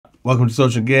Welcome to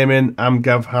Social Gaming. I'm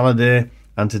Gav Halliday,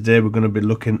 and today we're going to be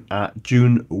looking at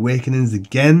Dune Awakenings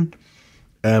again.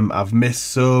 I've missed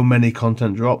so many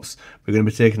content drops. We're going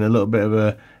to be taking a little bit of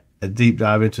a deep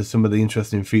dive into some of the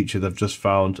interesting features I've just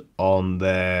found on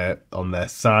their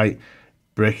site,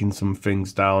 breaking some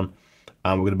things down,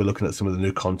 and we're going to be looking at some of the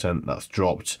new content that's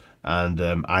dropped and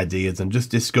ideas, and just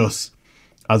discuss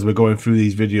as we're going through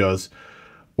these videos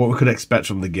what we could expect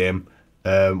from the game,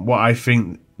 what I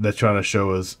think they're trying to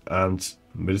show us, and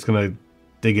we're just going to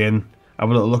dig in, have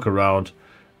a little look around.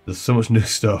 There's so much new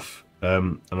stuff,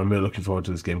 and I'm really looking forward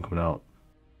to this game coming out.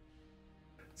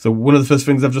 So one of the first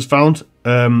things I've just found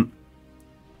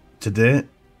today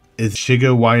is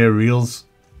sugar wire reels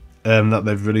that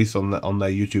they've released on their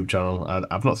YouTube channel.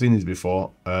 I've not seen these before.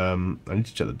 I need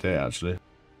to check the date actually.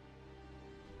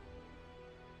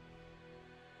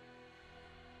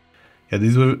 Yeah,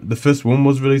 the first one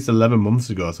was released 11 months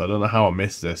ago, so I don't know how I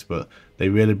missed this, but they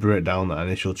really break down that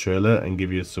initial trailer and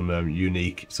give you some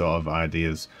unique sort of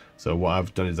ideas. So what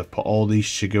I've done is I've put all these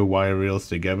sugar wire reels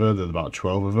together. There's about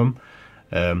 12 of them,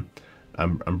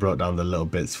 and brought down the little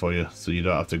bits for you, so you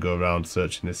don't have to go around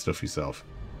searching this stuff yourself.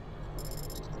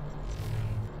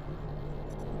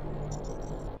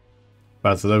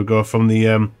 Right, so there we go from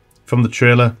the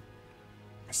trailer.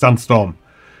 Sandstorm.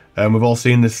 We've all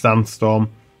seen this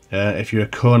Sandstorm. If you're a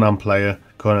Conan player,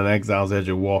 Conan Exiles Age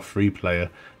of War 3 player,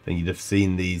 then you'd have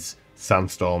seen these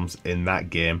sandstorms in that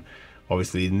game.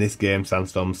 Obviously in this game,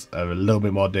 sandstorms are a little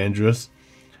bit more dangerous,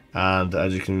 and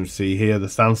as you can see here, the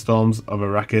sandstorms of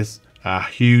Arrakis are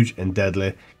huge and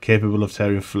deadly, capable of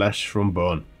tearing flesh from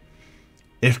bone.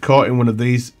 If caught in one of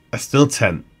these, a still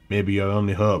tent may be your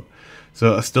only hope.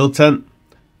 So a still tent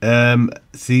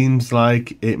seems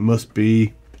like it must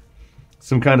be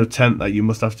some kind of tent that you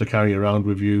must have to carry around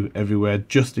with you everywhere,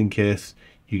 just in case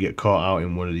you get caught out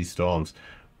in one of these storms.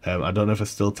 I don't know if a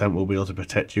still tent will be able to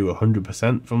protect you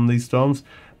 100% from these storms,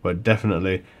 but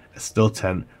definitely a still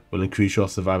tent will increase your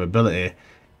survivability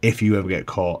if you ever get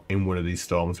caught in one of these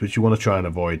storms, which you want to try and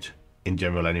avoid in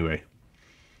general anyway.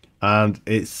 And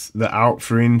it's the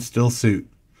outfreen stillsuit.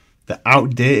 The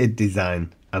outdated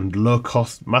design and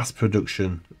low-cost mass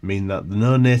production mean that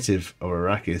no native of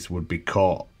Arrakis would be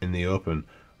caught in the open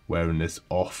wearing this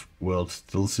off-world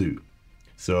stillsuit.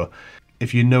 So,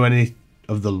 if you know any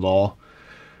of the lore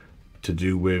to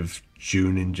do with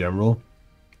Dune in general,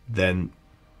 then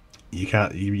you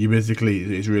can't. You basically,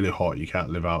 it's really hot. You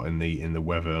can't live out in the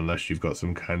weather unless you've got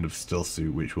some kind of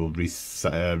stillsuit which will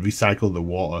recycle the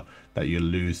water that you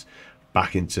lose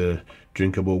back into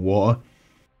drinkable water.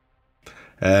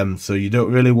 So you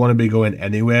don't really want to be going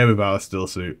anywhere without a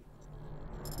stillsuit.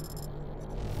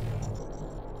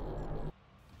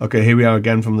 Okay, here we are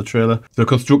again from the trailer. So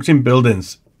constructing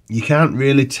buildings. You can't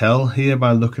really tell here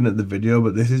by looking at the video,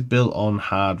 but this is built on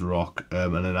hard rock.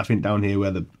 And then I think down here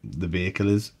where the vehicle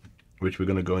is, which we're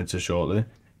going to go into shortly,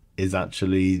 is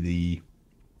actually the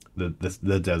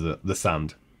desert, the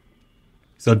sand.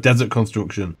 So desert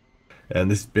construction.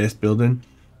 And this is base building.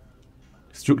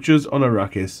 Structures on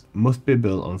Arrakis must be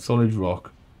built on solid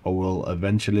rock or will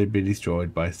eventually be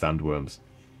destroyed by sandworms.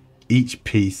 Each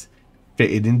piece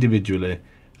fitted individually,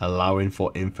 allowing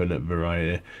for infinite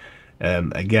variety.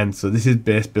 Again, so this is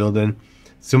base building.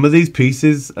 Some of these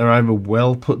pieces are either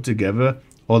well put together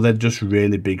or they're just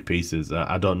really big pieces.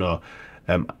 I don't know.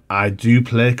 I do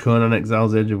play Conan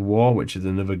Exiles Age of War, which is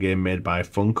another game made by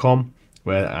Funcom,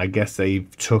 where I guess they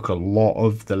took a lot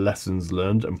of the lessons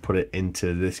learned and put it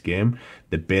into this game.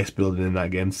 The base building in that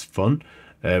game's fun.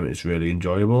 It's really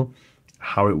enjoyable.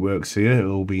 How it works here, it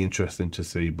will be interesting to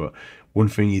see. But one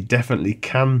thing you definitely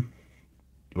can,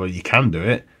 well, you can do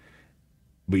it,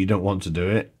 but you don't want to do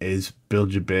it, is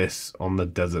build your base on the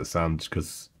desert sand,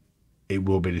 because it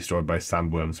will be destroyed by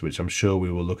sandworms, which I'm sure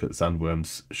we will look at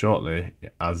sandworms shortly,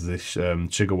 as this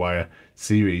Sugar Wire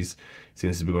series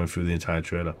seems to be going through the entire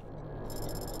trailer.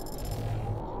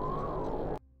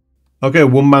 Okay,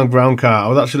 one-man ground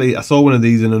car. I saw one of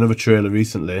these in another trailer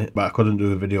recently, but I couldn't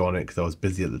do a video on it because I was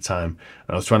busy at the time,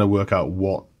 and I was trying to work out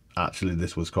what actually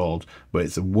this was called. But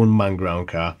it's a one-man ground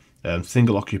car,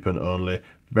 single occupant only,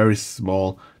 very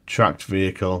small, tracked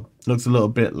vehicle. Looks a little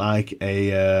bit like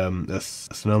a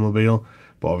snowmobile,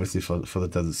 but obviously for the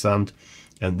desert sand.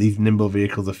 And these nimble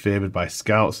vehicles are favoured by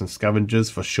scouts and scavengers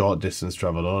for short distance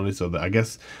travel only. So that I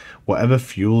guess whatever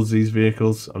fuels these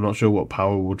vehicles, I'm not sure what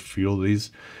power would fuel these.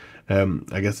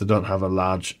 I guess they don't have a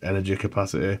large energy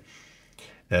capacity.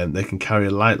 They can carry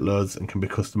light loads and can be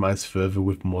customized further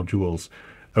with modules,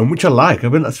 which I like. I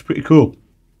think that's pretty cool.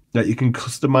 That you can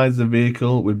customize the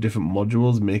vehicle with different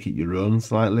modules, make it your own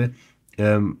slightly.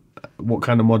 What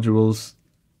kind of modules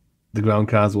the ground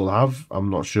cars will have. I'm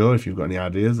not sure. If you've got any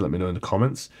ideas, let me know in the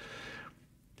comments.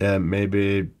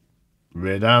 Maybe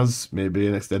radars, maybe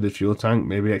an extended fuel tank,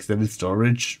 maybe extended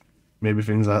storage, maybe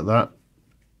things like that.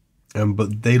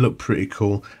 But they look pretty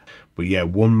cool. But yeah,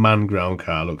 one-man ground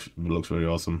car looks very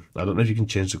awesome. I don't know if you can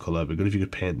change the colour. It'd be good if you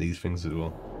could paint these things as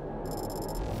well.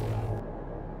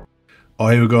 Oh,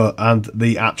 here we go. And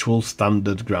the actual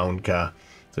standard ground car.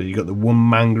 So you got the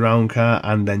one-man ground car,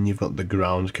 and then you've got the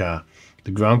ground car.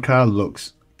 The ground car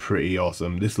looks pretty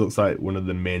awesome. This looks like one of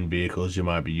the main vehicles you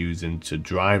might be using to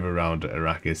drive around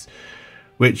Arrakis,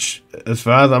 which, as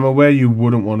far as I'm aware, you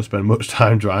wouldn't want to spend much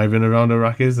time driving around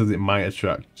Arrakis, as it might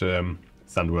attract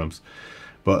sandworms.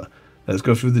 But let's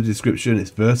go through the description.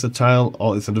 It's versatile.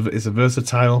 It's a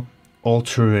versatile,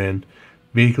 all-terrain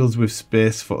vehicles with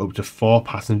space for up to 4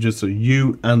 passengers. So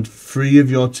you and 3 of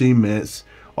your teammates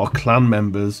or clan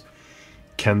members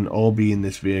can all be in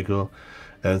this vehicle.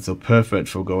 And so perfect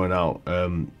for going out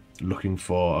looking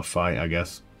for a fight, I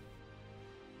guess.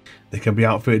 They can be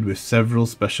outfitted with several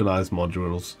specialized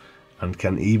modules and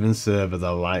can even serve as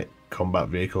a light combat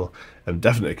vehicle. And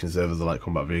definitely can serve as a light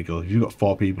combat vehicle. If you've got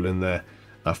 4 people in there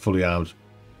that are fully armed,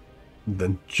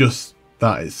 then just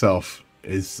that itself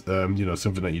is you know,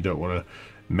 something that you don't want to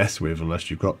mess with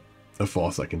unless you've got a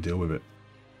force that can deal with it.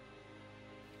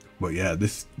 But yeah,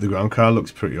 the ground car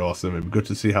looks pretty awesome. It'd be good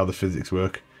to see how the physics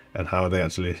work and how they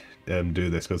actually do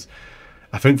this, because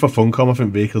I think for Funcom, I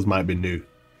think vehicles might be new.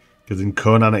 Because in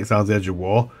Conan Exiles: The Edge of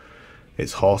War,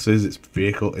 it's horses, it's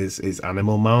it's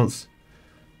animal mounts.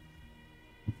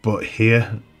 But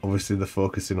here, obviously they're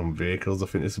focusing on vehicles. I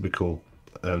think this would be cool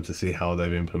to see how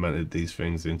they've implemented these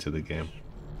things into the game.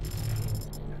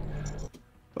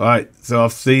 Alright, so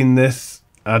I've seen this.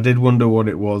 I did wonder what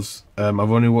it was. I've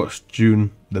only watched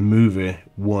Dune, the movie,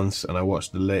 once, and I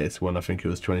watched the latest one, I think it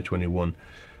was 2021.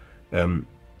 And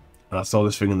I saw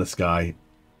this thing in the sky,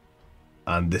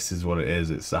 and this is what it is.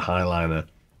 It's a Highliner.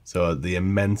 So the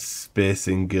immense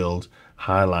spacing guild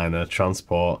Highliner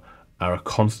transport are a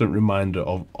constant reminder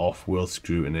of off-world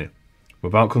scrutiny.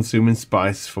 Without consuming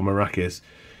spice from Arrakis,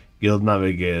 guild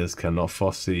navigators cannot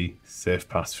foresee safe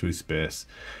paths through space.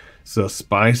 So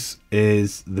spice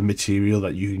is the material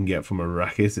that you can get from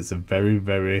Arrakis. It's a very,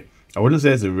 very, I wouldn't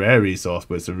say it's a rare resource,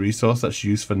 but it's a resource that's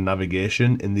used for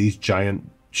navigation in these giant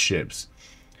ships.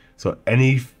 So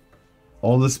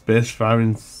all the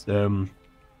spacefaring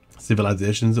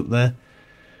civilizations up there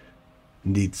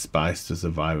need spice to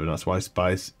survive, and that's why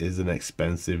spice is an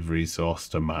expensive resource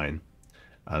to mine.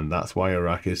 And that's why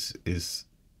Arrakis is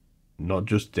not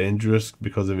just dangerous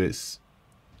because of its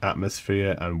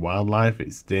atmosphere and wildlife,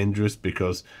 it's dangerous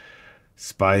because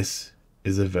spice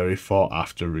is a very sought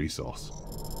after resource.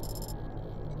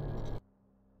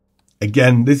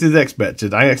 Again, this is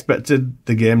expected. I expected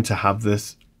the game to have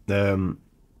this.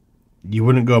 You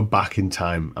wouldn't go back in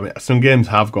time. I mean, some games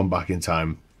have gone back in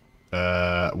time.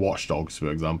 Watch Dogs, for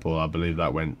example, I believe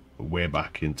that went way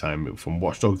back in time, from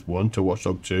Watch Dogs 1 to Watch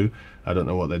Dogs 2. I don't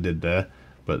know what they did there,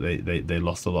 but they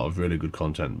lost a lot of really good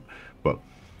content. But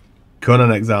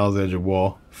Conan Exiles: Age of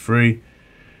War 3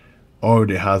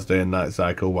 already has day and night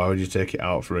cycle. Why would you take it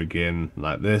out for a game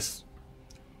like this?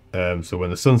 So when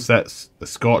the sun sets, the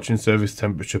scorching surface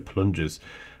temperature plunges.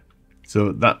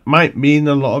 So that might mean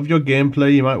a lot of your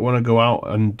gameplay, you might want to go out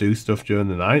and do stuff during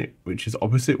the night, which is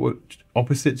opposite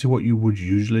to what you would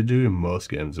usually do in most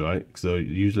games, right? So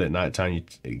usually at night time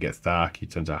it gets dark, you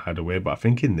tend to hide away. But I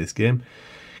think in this game,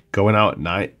 going out at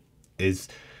night is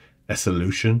a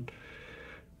solution.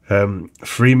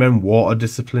 Freeman water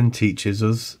discipline teaches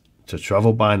us to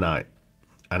travel by night,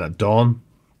 and at dawn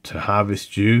to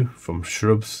harvest dew from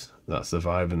shrubs that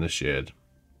survive in the shade.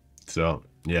 So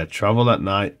yeah, travel at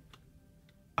night,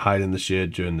 hide in the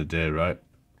shade during the day, right?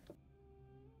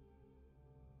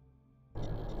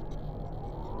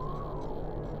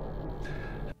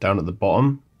 Down at the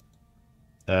bottom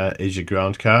is your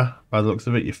ground car, by the looks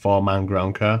of it, your 4-man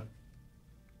ground car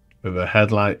with a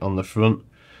headlight on the front,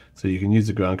 so you can use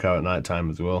the ground car at night time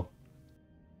as well.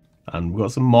 And we've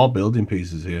got some more building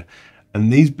pieces here,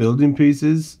 and these building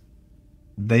pieces,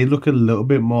 they look a little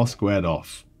bit more squared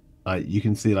off. Like you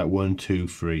can see, like 1, 2,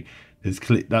 3.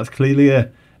 That's clearly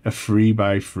a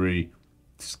 3x3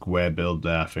 square build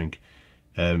there. I think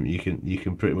you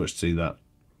can pretty much see that.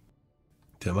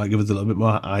 So it might give us a little bit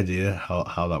more idea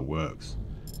how that works.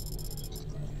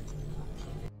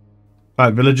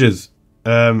 Right, villages.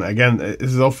 Again,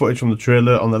 this is all footage from the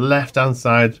trailer. On the left hand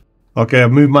side, okay,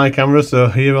 I've moved my camera, so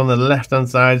here on the left hand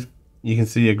side you can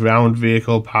see a ground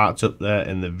vehicle parked up there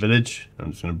in the village. I'm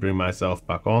just going to bring myself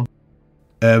back on.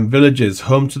 Villages,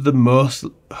 home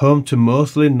to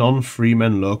mostly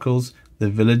non-freemen locals. The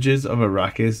villages of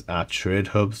Arrakis are trade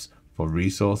hubs for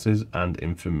resources and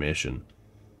information.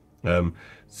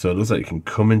 So it looks like you can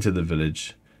come into the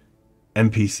village.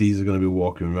 NPCs are going to be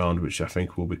walking around, which I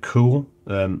think will be cool.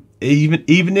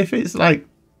 Even if it's like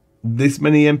this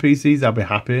many NPCs, I'll be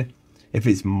happy. If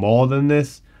it's more than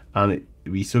this and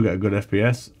we still get a good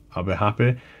FPS, I'll be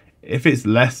happy. If it's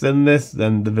less than this,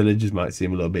 then the villages might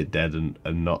seem a little bit dead and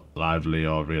not lively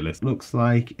or realistic. Looks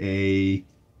like a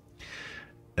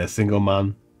single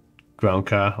man ground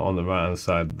car on the right hand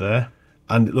side there.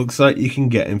 And it looks like you can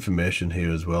get information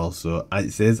here as well. So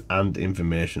it says and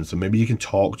information. So maybe you can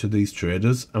talk to these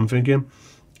traders, I'm thinking.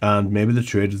 And maybe the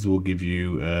traders will give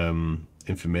you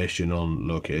information on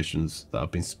locations that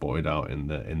have been spotted out in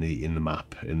the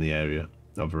map in the area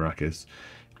of Arrakis.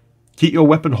 Keep your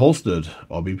weapon holstered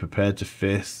or be prepared to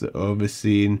face the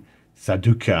overseen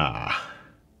Saduka.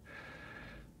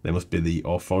 They must be the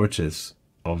authorities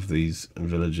of these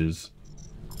villages.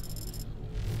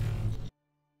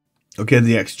 Okay,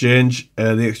 the exchange.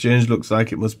 The exchange looks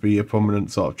like it must be a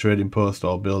prominent sort of trading post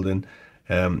or building.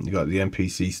 You got the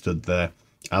NPC stood there.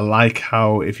 I like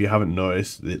how, if you haven't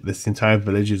noticed, this entire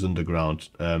village is underground,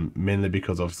 mainly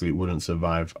because obviously it wouldn't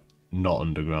survive not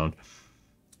underground.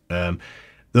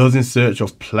 Those in search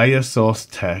of player source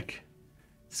tech,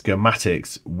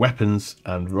 schematics, weapons,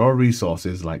 and raw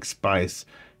resources like spice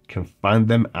can find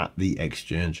them at the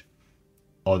exchange.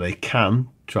 Or they can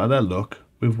try their luck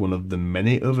with one of the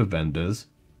many other vendors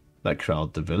that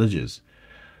crowd the villages.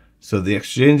 So the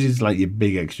exchange is like your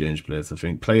big exchange place, I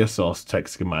think. Player source, tech,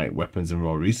 schematic, weapons, and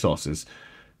raw resources.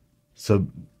 So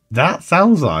that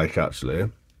sounds like,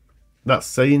 actually, that's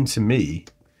saying to me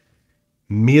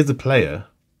as a player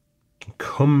can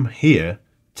come here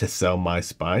to sell my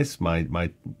spice, my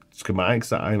schematics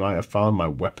that I might have found, my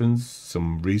weapons,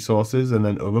 some resources, and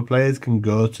then other players can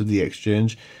go to the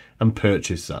exchange and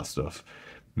purchase that stuff.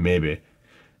 Maybe.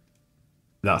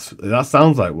 That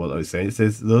sounds like what I was saying. It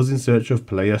says those in search of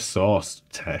player sourced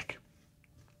tech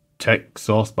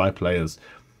sourced by players.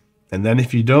 And then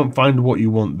if you don't find what you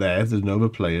want there's no other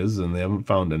players and they haven't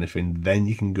found anything, then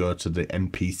you can go to the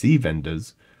NPC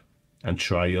vendors and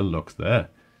try your luck there.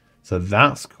 So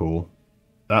that's cool.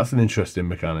 That's an interesting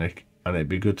mechanic, and it'd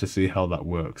be good to see how that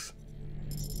works.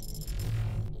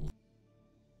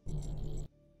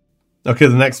 Okay,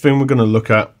 the next thing we're going to look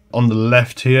at on the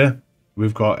left here,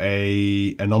 we've got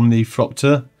an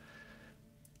Omnithopter,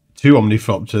 two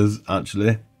Omnithopters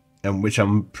actually, which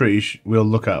I'm pretty sure we'll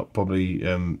look at probably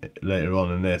later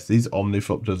on in this. These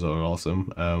Omnithopters are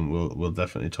awesome. We'll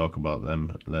definitely talk about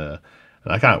them there,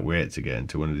 and I can't wait to get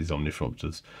into one of these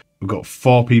Omnithopters. We've got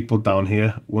 4 people down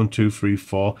here. 1, 2, 3,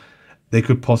 4. They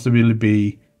could possibly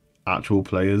be actual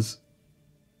players,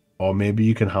 or maybe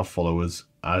you can have followers.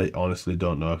 I honestly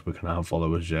don't know if we can have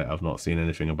followers yet. I've not seen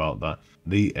anything about that.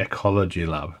 The Ecology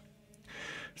Lab.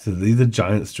 So these are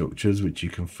giant structures which you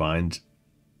can find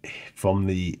from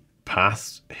the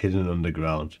past, hidden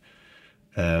underground.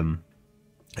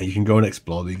 And you can go and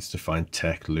explore these to find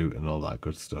tech, loot, and all that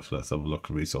good stuff. Let's have a look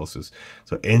at resources.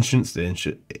 So ancient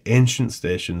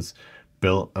stations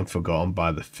built and forgotten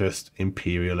by the first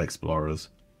Imperial explorers.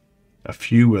 A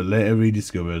few were later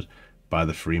rediscovered by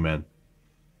the Freemen.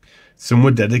 Some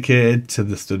were dedicated to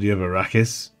the study of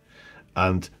Arrakis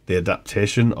and the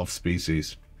adaptation of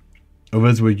species.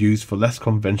 Others were used for less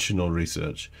conventional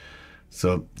research.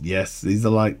 So yes, these are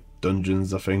like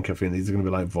dungeons, I think these are going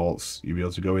to be like vaults. You'll be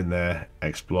able to go in there,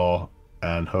 explore,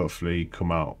 and hopefully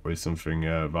come out with something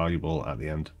valuable at the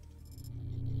end.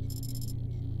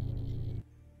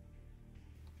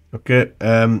 Okay,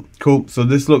 cool. So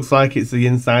this looks like it's the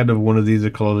inside of one of these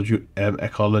ecology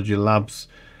labs.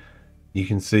 You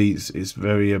can see it's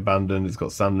very abandoned. It's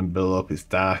got sand and build up. It's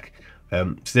dark.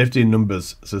 Safety in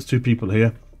numbers. So there's 2 people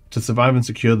here. To survive and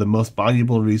secure the most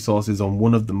valuable resources on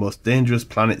one of the most dangerous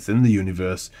planets in the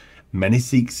universe, many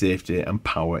seek safety and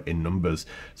power in numbers.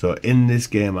 So in this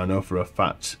game, I know for a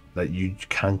fact that you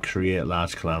can create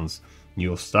large clans.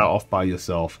 You'll start off by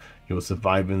yourself. You'll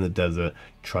survive in the desert,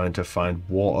 trying to find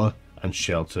water and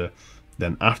shelter.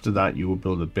 Then after that, you will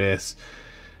build a base.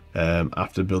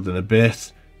 After building a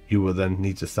base, you will then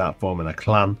need to start forming a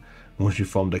clan. Once you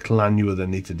formed a clan, you will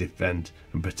then need to defend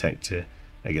and protect it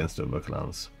against other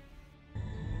clans.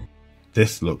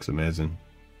 This looks amazing.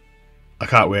 I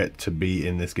can't wait to be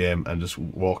in this game and just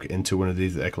walk into one of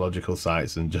these ecological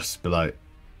sites and just be like,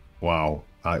 wow,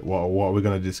 what are we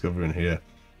going to discover in here?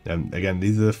 Again,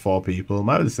 these are 4 people.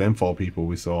 Might be the same 4 people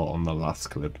we saw on the last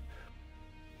clip.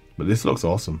 But this looks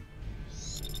awesome.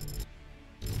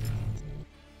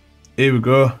 Here we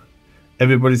go.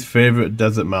 Everybody's favourite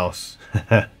desert mouse.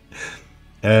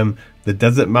 The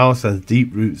desert mouse has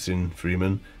deep roots in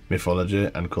Freeman mythology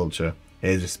and culture. It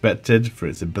is respected for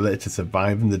its ability to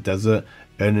survive in the desert,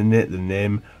 earning it the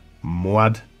name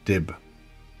Muad'Dib.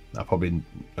 I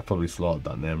probably slaughtered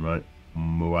that name, right?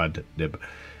 Muad'Dib,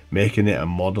 making it a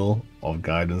model of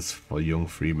guidance for young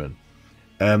freemen.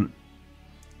 I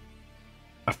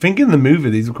think in the movie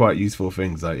these are quite useful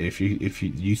things. Like if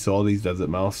you saw these desert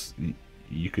mouse,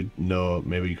 you could know,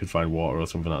 maybe you could find water or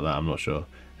something like that. I'm not sure.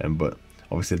 But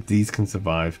obviously these can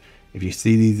survive. If you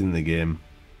see these in the game,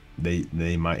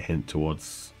 they might hint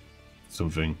towards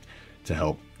something to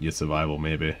help your survival,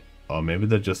 maybe, or maybe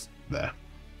they're just there.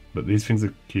 But these things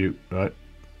are cute, right?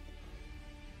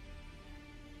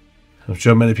 I'm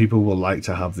sure many people will like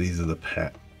to have these as a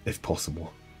pet, if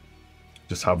possible.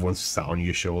 Just have one sat on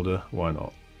your shoulder, why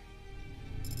not?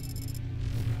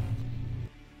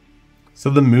 So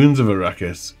the moons of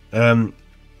Arrakis.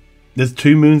 There's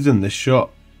 2 moons in this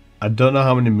shot. I don't know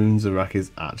how many moons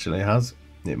Arrakis actually has.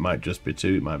 It might just be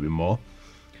 2, it might be more.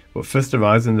 But first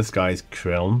arrives in the sky is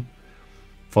Kreln,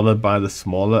 followed by the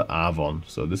smaller Arvon.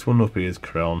 So this one up here is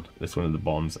Kreln, this one at the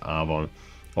bottom is Arvon.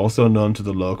 Also known to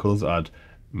the locals as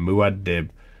Muad'Dib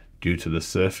due to the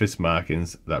surface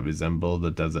markings that resemble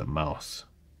the desert mouse.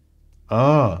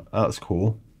 Ah, that's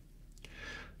cool.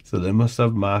 So they must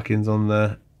have markings on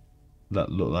there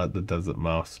that look like the desert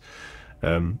mouse.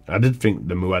 I did think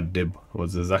the Muad'Dib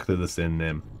was exactly the same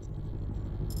name.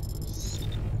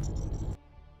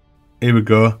 Here we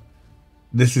go.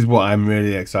 This is what I'm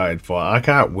really excited for. I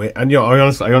can't wait. And I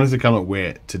honestly cannot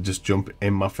wait to just jump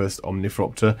in my first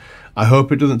Omnithopter. I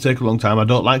hope it doesn't take a long time. I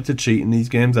don't like to cheat in these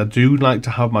games. I do like to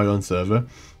have my own server.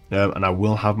 And I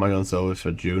will have my own server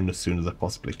for Dune as soon as I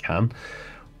possibly can.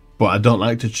 But I don't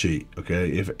like to cheat,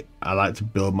 okay? If I like to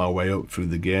build my way up through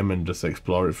the game and just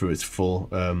explore it through its full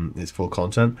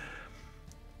content.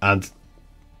 And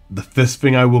the first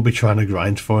thing I will be trying to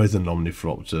grind for is an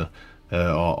Omnithopter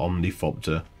or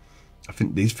Omnithopter. I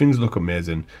think these things look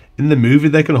amazing. In the movie,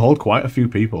 they can hold quite a few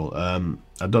people.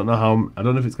 I don't know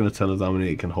if it's going to tell us how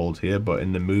many it can hold here, but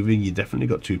in the movie, you definitely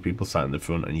got 2 people sat in the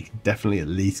front, and you can definitely at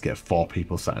least get 4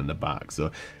 people sat in the back.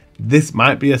 So this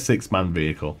might be a 6-man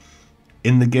vehicle.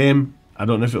 In the game, I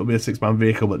don't know if it'll be a 6-man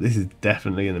vehicle, but this is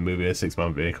definitely in the movie a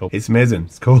 6-man vehicle. It's amazing.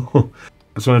 It's cool.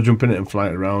 I just want to jump in it and fly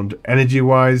it around.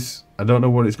 Energy-wise, I don't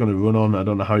know what it's going to run on. I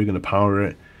don't know how you're going to power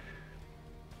it.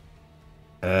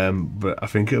 But I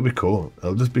think it'll be cool.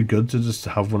 It'll just be good to just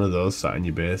have one of those sat in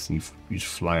your base and you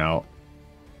just fly out.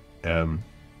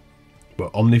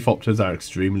 But Omnithopters are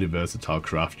extremely versatile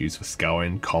craft used for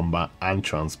scouting, combat and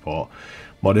transport.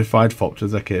 Modified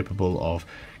Thopters are capable of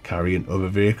carrying other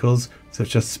vehicles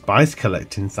such as spice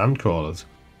collecting sandcrawlers.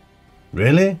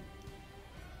 Really?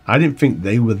 I didn't think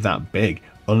they were that big.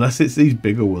 Unless it's these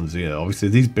bigger ones here. Obviously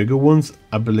these bigger ones,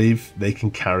 I believe they can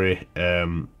carry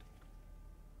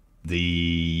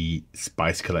the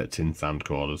spice collecting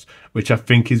sandcrawlers, which I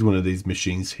think is one of these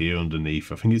machines here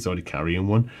underneath. I think it's already carrying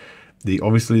one.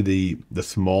 Obviously the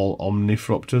small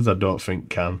Omnithopters I don't think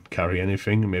can carry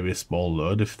anything, maybe a small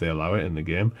load if they allow it in the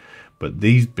game. But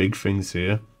these big things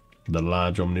here, the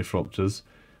large Omnithopters,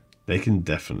 they can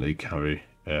definitely carry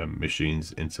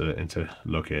machines into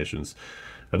locations.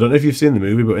 I don't know if you've seen the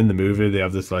movie, but in the movie they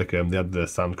have this like they have the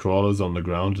sand crawlers on the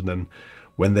ground, and then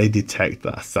when they detect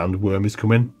that a sandworm is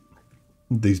coming,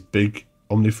 these big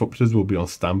Omnithopters will be on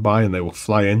standby and they will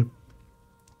fly in,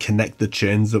 connect the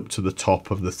chains up to the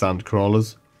top of the sand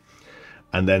crawlers,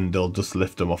 and then they'll just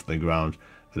lift them off the ground,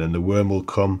 and then the worm will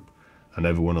come and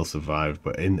everyone will survive.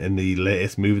 But in the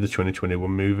latest movie, the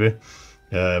 2021 movie,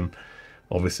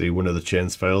 obviously one of the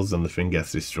chains fails and the thing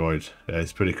gets destroyed.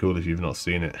 It's pretty cool if you've not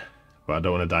seen it, but I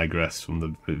don't want to digress from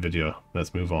the video.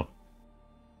 Let's move on.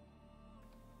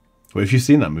 Well, if you've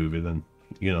seen that movie, then,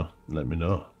 you know, let me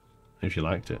know if you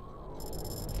liked it.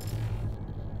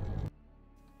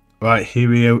 Right, here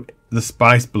we go, the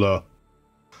Spice Blow.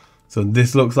 So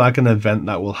this looks like an event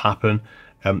that will happen.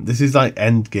 This is like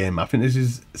end game. I think this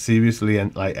is seriously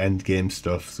like end game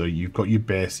stuff. So you've got your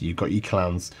base, you've got your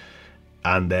clans,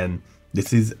 and then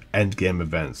this is end game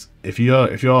events. If you're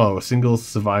a single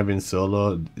surviving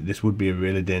solo, this would be a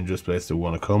really dangerous place to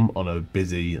want to come on a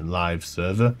busy live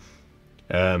server.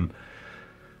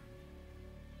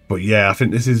 But yeah, I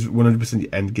think this is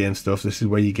 100% end game stuff. This is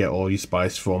where you get all your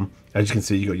spice from. As you can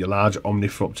see, you got your large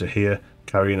Omnithopter here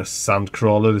carrying a sand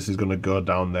crawler. This is going to go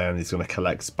down there and it's going to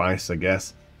collect spice, I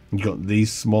guess. You got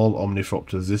these small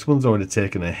Omnithopters. This one's already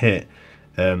taken a hit.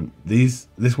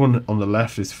 This one on the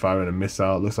left is firing a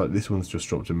missile. It looks like this one's just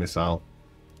dropped a missile,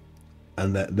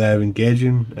 and they're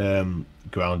engaging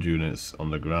ground units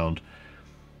on the ground.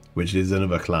 which is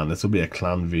another clan. This will be a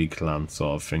clan v clan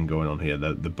sort of thing going on here.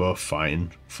 They're both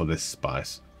fighting for this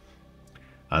spice,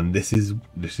 and this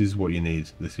is what you need.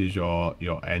 This is your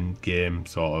end game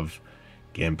sort of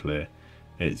gameplay.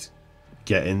 It's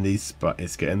getting the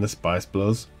spice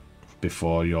blows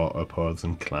before your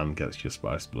opposing clan gets your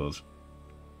spice blows.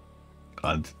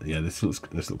 And yeah, this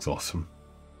looks awesome.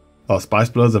 Our spice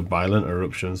blows are violent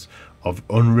eruptions of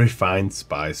unrefined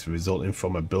spice resulting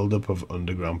from a buildup of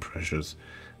underground pressures.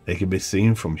 They can be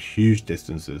seen from huge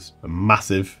distances. A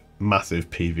massive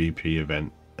PvP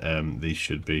event. These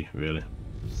should be, really.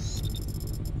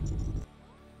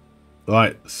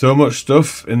 Right, so much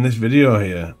stuff in this video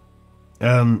here.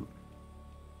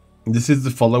 This is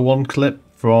the follow-on clip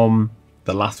from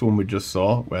the last one we just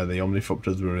saw, where the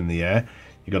Omnithopters were in the air.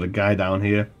 You got a guy down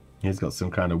here. He's got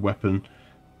some kind of weapon.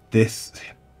 This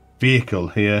vehicle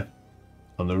here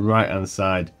on the right hand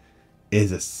side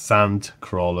is a sand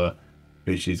crawler,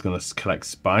 which is going to collect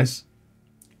spice,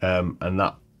 and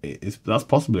that's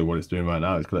possibly what it's doing right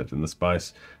now. It's collecting the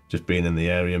spice, just being in the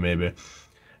area maybe.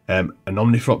 An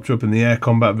Omnithopter up in the air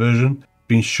combat version,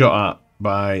 being shot at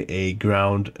by a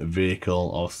ground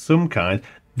vehicle of some kind.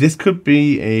 This could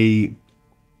be a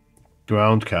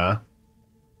ground car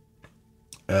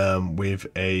with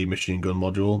a machine gun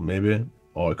module maybe,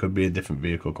 or it could be a different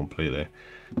vehicle completely.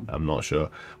 I'm not sure.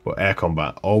 But air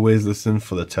combat. Always listen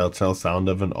for the telltale sound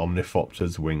of an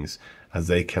Omnithopter's wings, as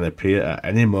they can appear at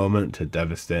any moment to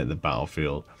devastate the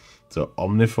battlefield. So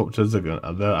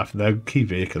Omnithopters they're a key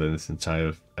vehicle in this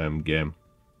entire game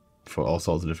for all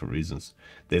sorts of different reasons.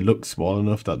 They look small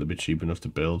enough that they'll be cheap enough to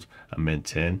build and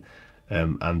maintain,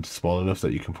 and small enough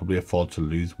that you can probably afford to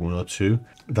lose one or two.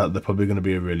 That they're probably going to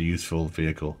be a really useful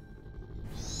vehicle.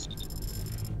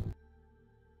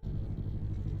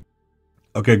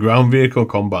 Okay, ground vehicle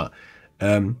combat.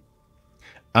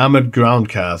 Armored ground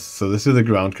cars. So this is a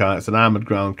ground car. It's an armored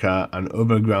ground car, and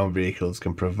other ground vehicles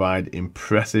can provide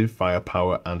impressive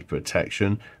firepower and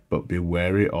protection, but be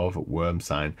wary of worm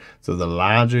sign. So the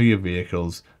larger your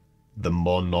vehicles, the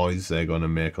more noise they're going to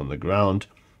make on the ground.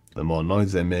 The more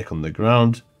noise they make on the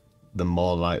ground, the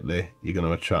more likely you're going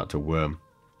to attract a worm.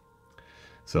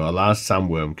 So a large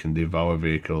sandworm can devour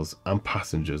vehicles and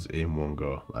passengers in one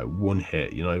go, like one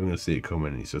hit. You're not even going to see it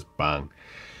coming. It's just bang.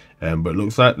 But it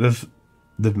looks like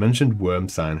they've mentioned worm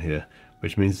sign here,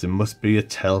 which means there must be a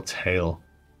telltale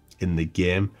in the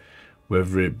game,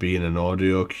 whether it be in an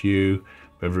audio cue,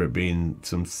 whether it be in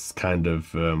some kind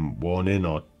of warning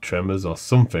or tremors or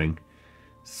something.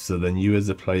 So then you as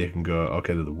a player can go,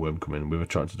 okay, there's a worm coming. We've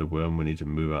attracted a worm. We need to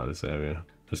move out of this area.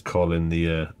 Just call in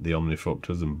the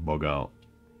Omnithopters and bug out.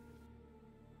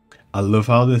 I love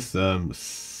how this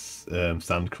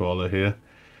sand crawler here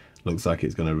looks like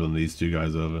it's going to run these two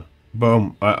guys over.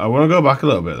 Boom. I want to go back a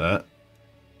little bit there.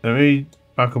 Let me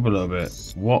back up a little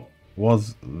bit. What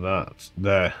was that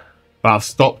there?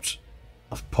 But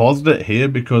I've paused it here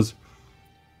because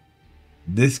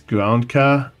this ground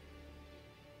car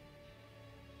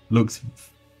looks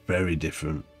very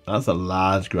different. That's a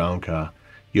large ground car.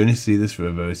 You only see this for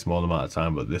a very small amount of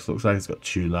time, but this looks like it's got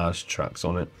two large tracks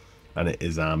on it, and it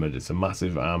is armored. It's a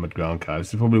massive armored ground car.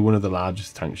 This is probably one of the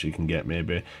largest tanks you can get,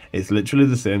 maybe. It's literally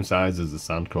the same size as the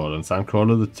Sandcrawler, and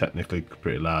Sandcrawler are technically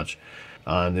pretty large.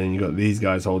 And then you got these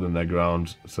guys holding their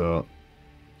ground, so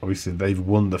obviously they've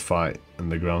won the fight, and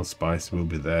the ground spice will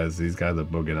be theirs. These guys are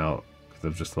bugging out because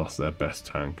they've just lost their best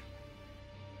tank.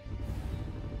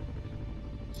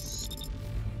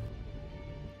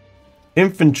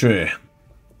 Infantry.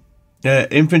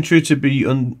 Infantry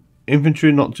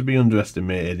not to be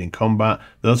underestimated in combat.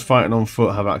 Those fighting on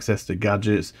foot have access to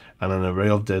gadgets and an array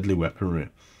of deadly weaponry.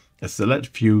 A select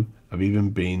few have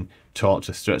even been taught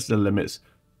to stretch the limits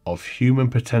of human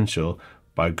potential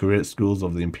by great schools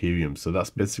of the Imperium. So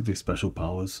that's basically special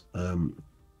powers.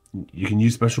 You can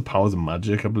use special powers and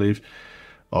magic, I believe.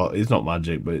 Or it's not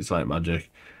magic, but it's like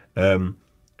magic.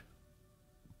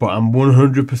 But I'm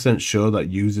 100% sure that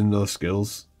using those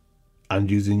skills and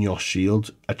using your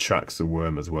shield attracts the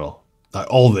worm as well. Like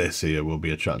all this here will be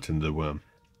attracting the worm.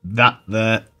 That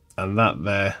there and that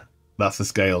there, that's the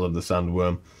scale of the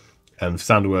sandworm. And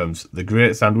sandworms. The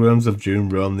great sandworms of Dune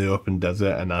roam the open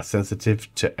desert and are sensitive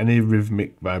to any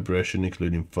rhythmic vibration,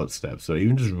 including footsteps. So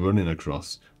even just running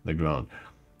across the ground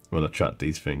will attract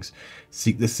these things.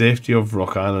 Seek the safety of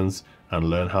rock islands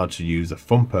and learn how to use a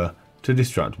thumper to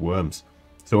distract worms.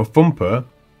 So a thumper,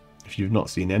 if you've not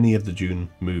seen any of the Dune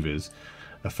movies,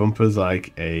 a thumper is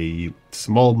like a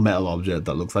small metal object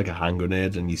that looks like a hand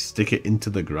grenade, and you stick it into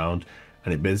the ground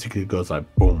and it basically goes like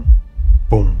boom,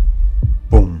 boom,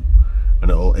 boom, and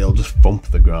it'll just thump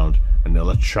the ground and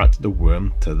it'll attract the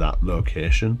worm to that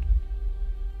location.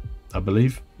 I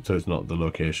believe. So it's not the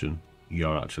location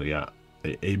you're actually at.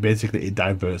 It basically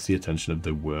diverts the attention of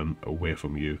the worm away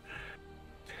from you.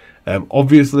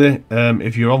 Obviously,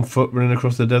 if you're on foot running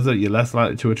across the desert, you're less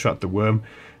likely to attract the worm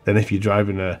than if you're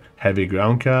driving a heavy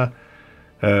ground car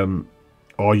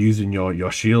or using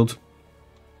your shield.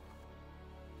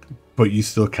 But you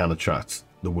still can attract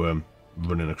the worm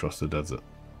running across the desert,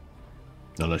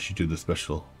 unless you do the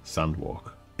special sand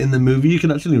walk. In the movie, you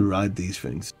can actually ride these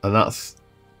things, and that's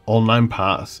all 9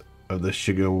 parts of the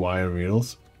sugar wire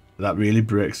reels. That really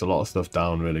breaks a lot of stuff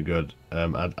down really good. I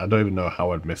don't even know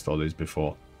how I'd missed all these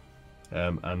before.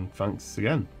 And thanks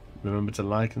again. Remember to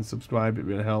like and subscribe, it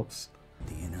really helps.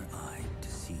 The inner eye to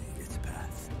see its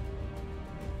path.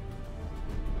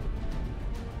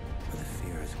 Where the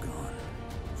fear is gone,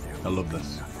 there I love will be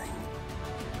this. nothing.